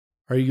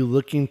Are you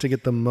looking to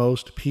get the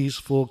most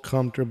peaceful,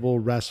 comfortable,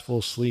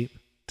 restful sleep?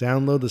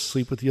 Download the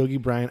Sleep with Yogi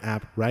Brian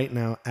app right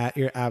now at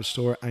your app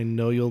store. I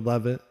know you'll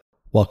love it.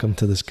 Welcome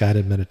to this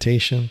guided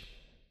meditation.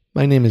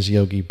 My name is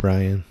Yogi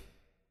Brian.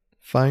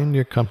 Find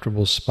your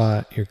comfortable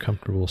spot, your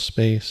comfortable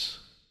space,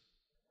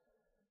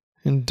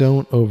 and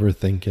don't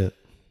overthink it.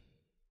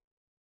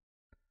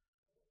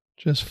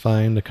 Just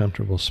find a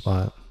comfortable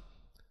spot,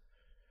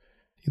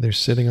 either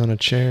sitting on a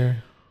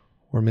chair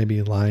or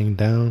maybe lying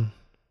down,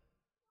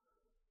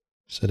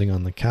 sitting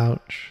on the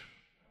couch,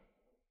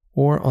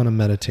 or on a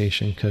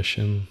meditation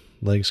cushion.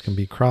 Legs can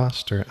be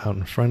crossed or out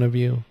in front of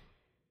you.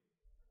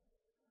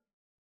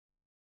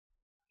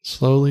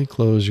 Slowly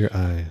close your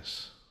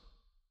eyes.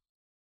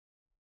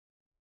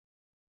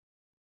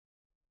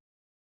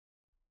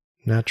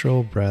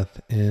 Natural breath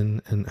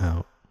in and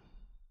out.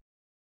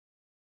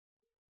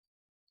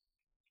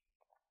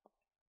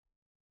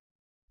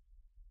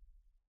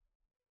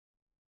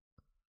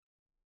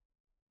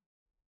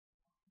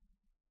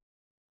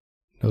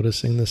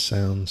 Noticing the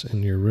sounds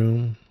in your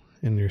room,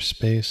 in your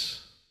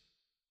space.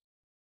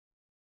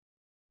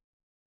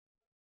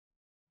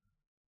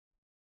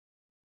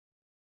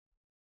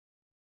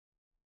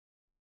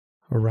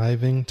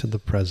 Arriving to the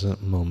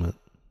present moment.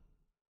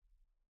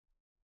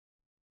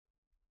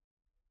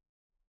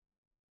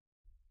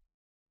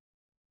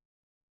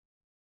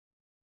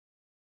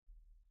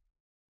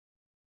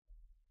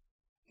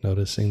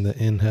 Noticing the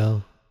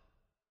inhale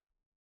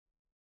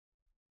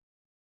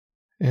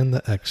and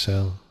the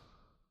exhale.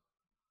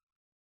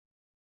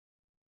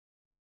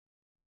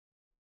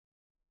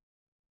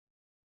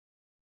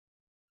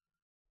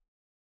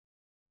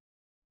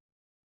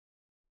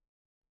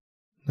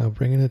 Now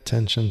bringing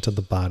attention to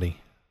the body.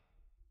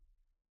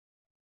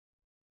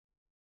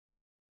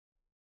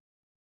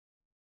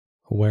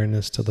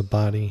 Awareness to the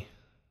body.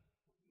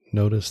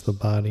 Notice the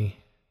body.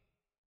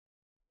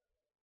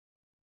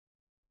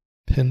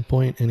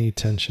 Pinpoint any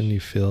tension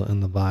you feel in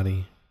the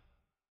body.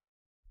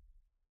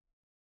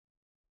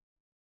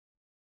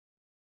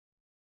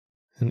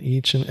 And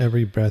each and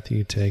every breath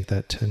you take,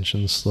 that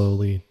tension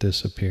slowly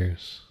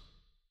disappears.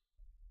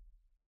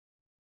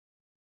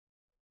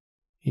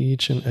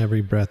 Each and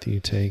every breath you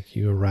take,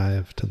 you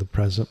arrive to the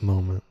present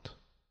moment,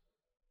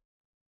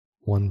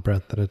 one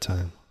breath at a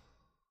time.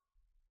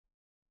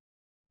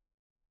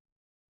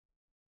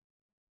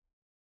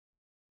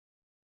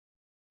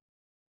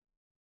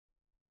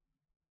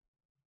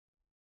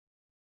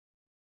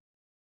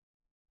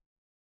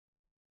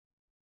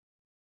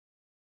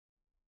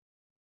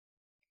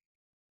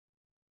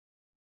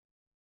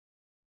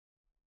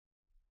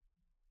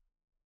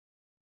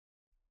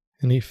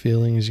 Any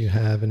feelings you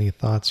have, any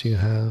thoughts you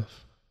have,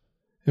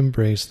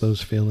 embrace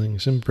those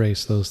feelings,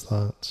 embrace those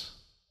thoughts.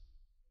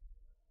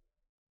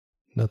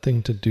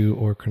 Nothing to do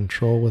or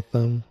control with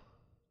them.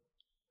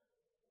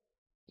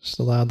 Just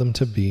allow them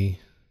to be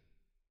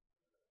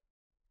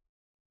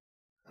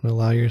and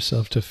allow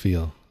yourself to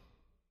feel.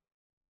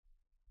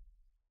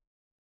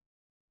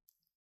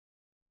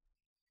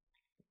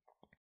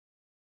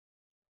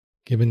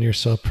 Giving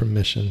yourself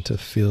permission to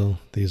feel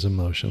these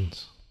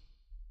emotions.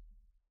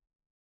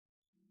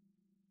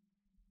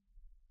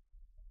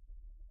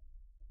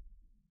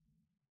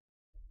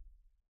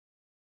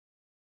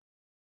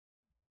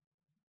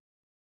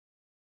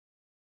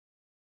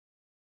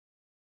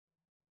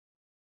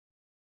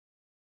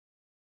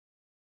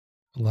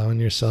 Allowing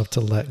yourself to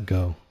let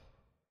go.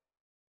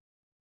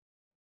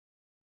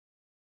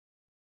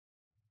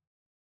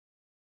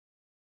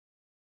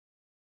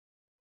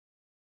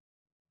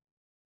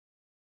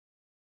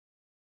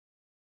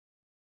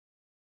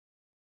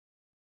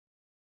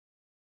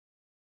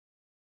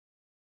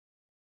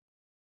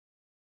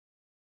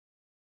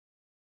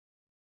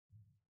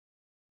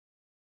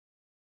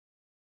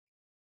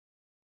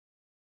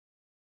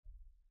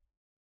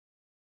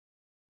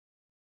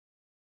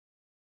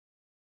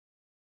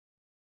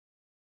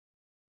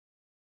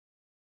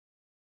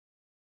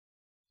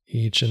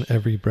 Each and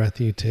every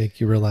breath you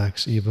take, you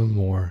relax even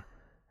more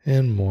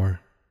and more.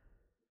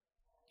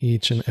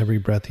 Each and every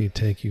breath you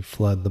take, you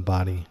flood the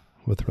body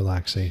with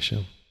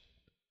relaxation.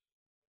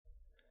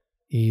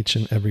 Each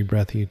and every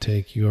breath you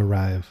take, you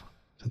arrive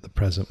to the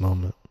present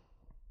moment.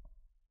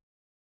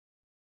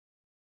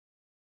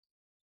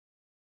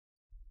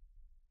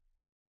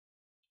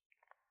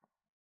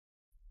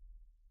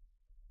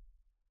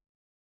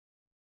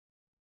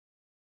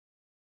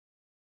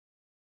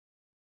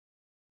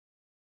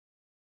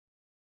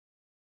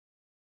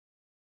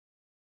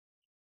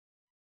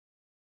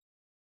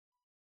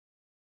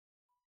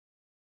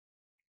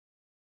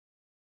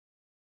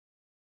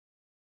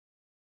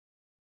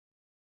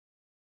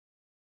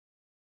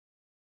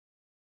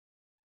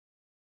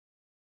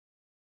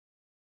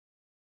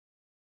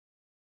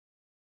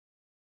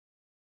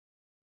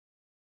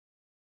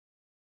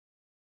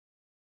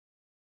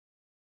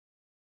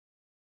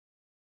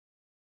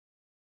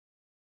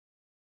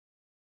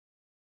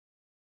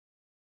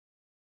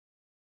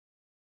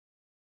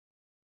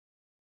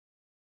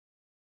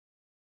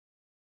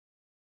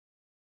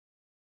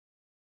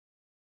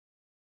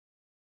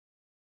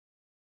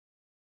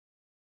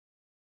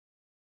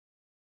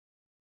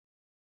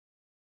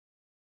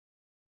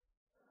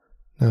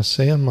 Now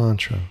say a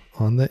mantra.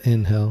 On the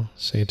inhale,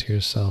 say to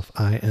yourself,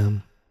 I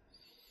am.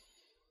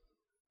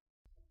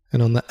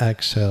 And on the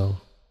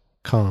exhale,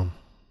 calm.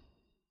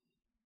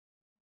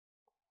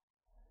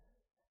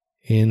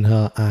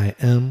 Inhale, I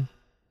am.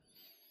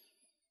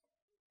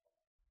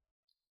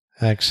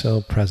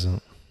 Exhale,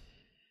 present.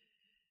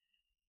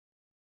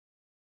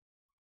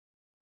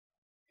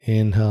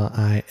 Inhale,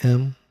 I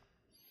am.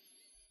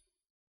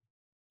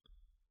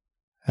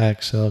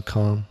 Exhale,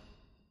 calm.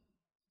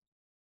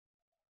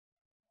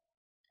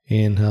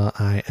 Inhale,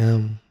 I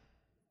am.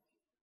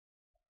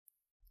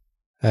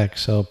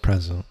 Exhale,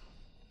 present.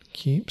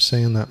 Keep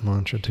saying that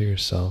mantra to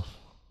yourself.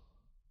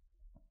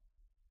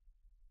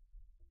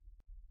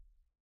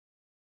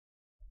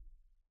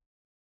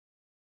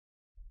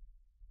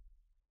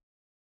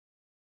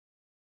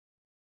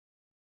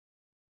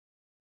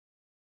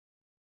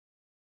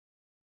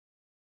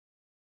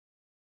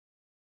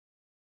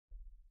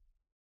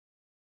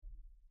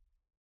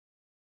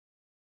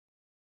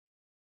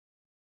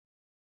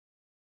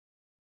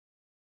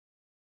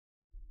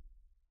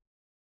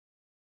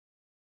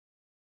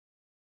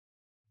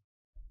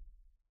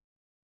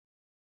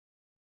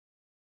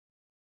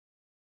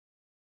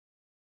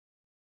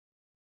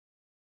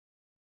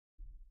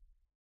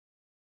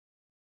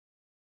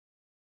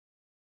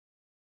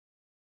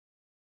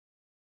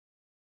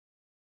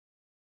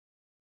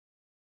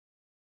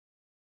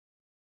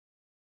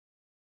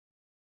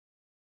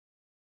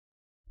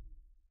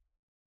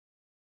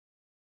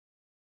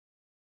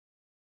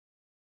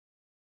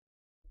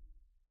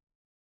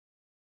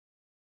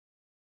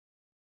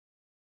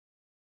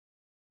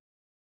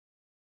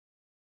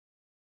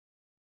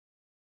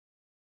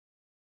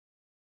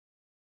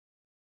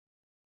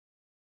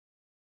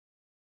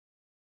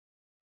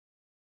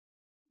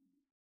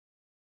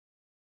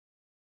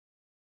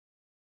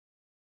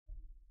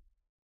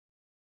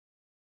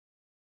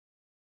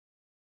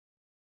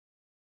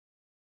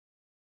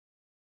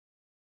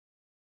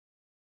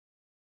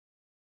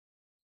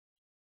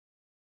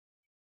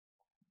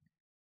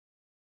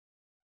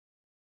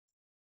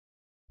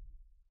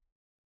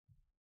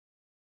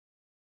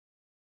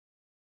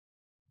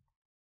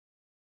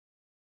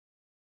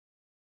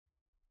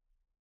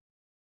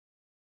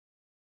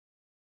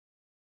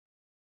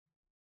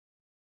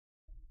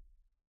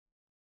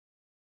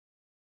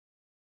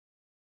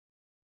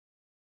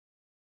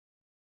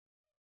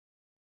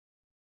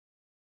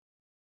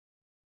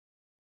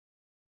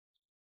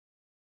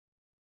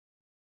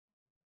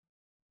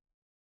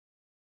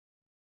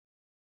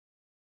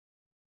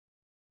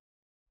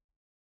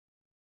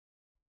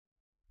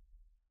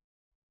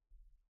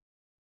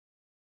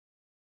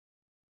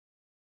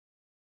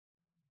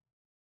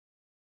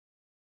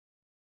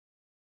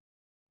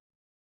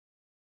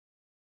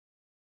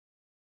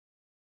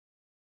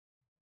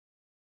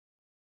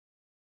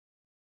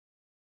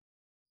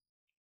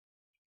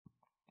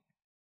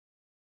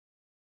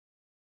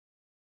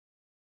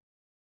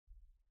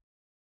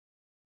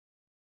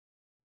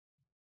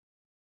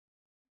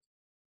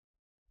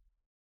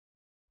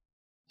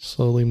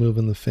 Slowly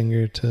moving the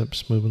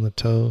fingertips, moving the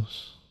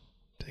toes,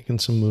 taking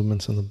some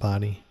movements in the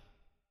body.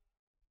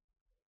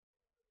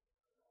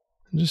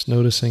 And just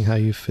noticing how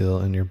you feel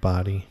in your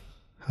body,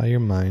 how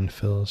your mind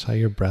feels, how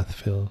your breath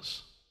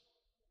feels.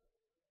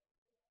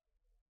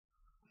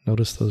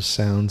 Notice those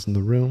sounds in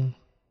the room,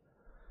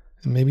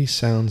 and maybe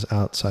sounds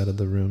outside of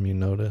the room you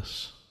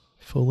notice,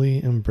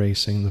 fully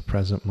embracing the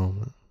present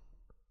moment,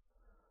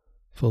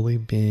 fully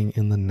being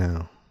in the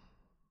now.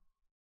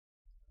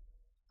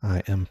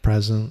 I am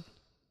present.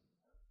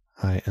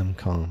 I am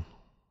calm.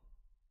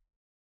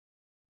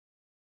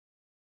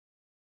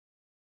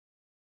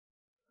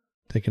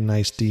 Take a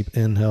nice deep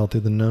inhale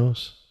through the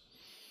nose.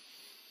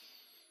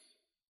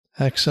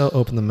 Exhale,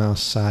 open the mouth,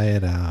 sigh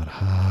it out.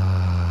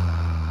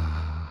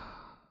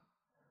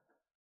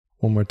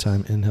 One more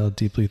time, inhale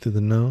deeply through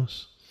the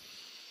nose.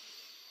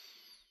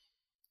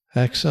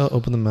 Exhale,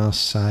 open the mouth,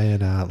 sigh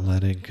it out,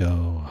 let it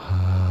go.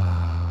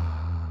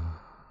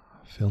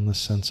 Feeling the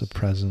sense of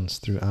presence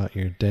throughout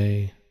your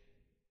day,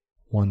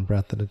 one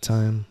breath at a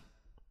time.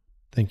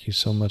 Thank you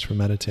so much for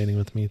meditating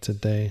with me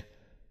today.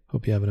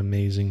 Hope you have an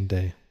amazing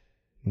day.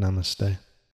 Namaste.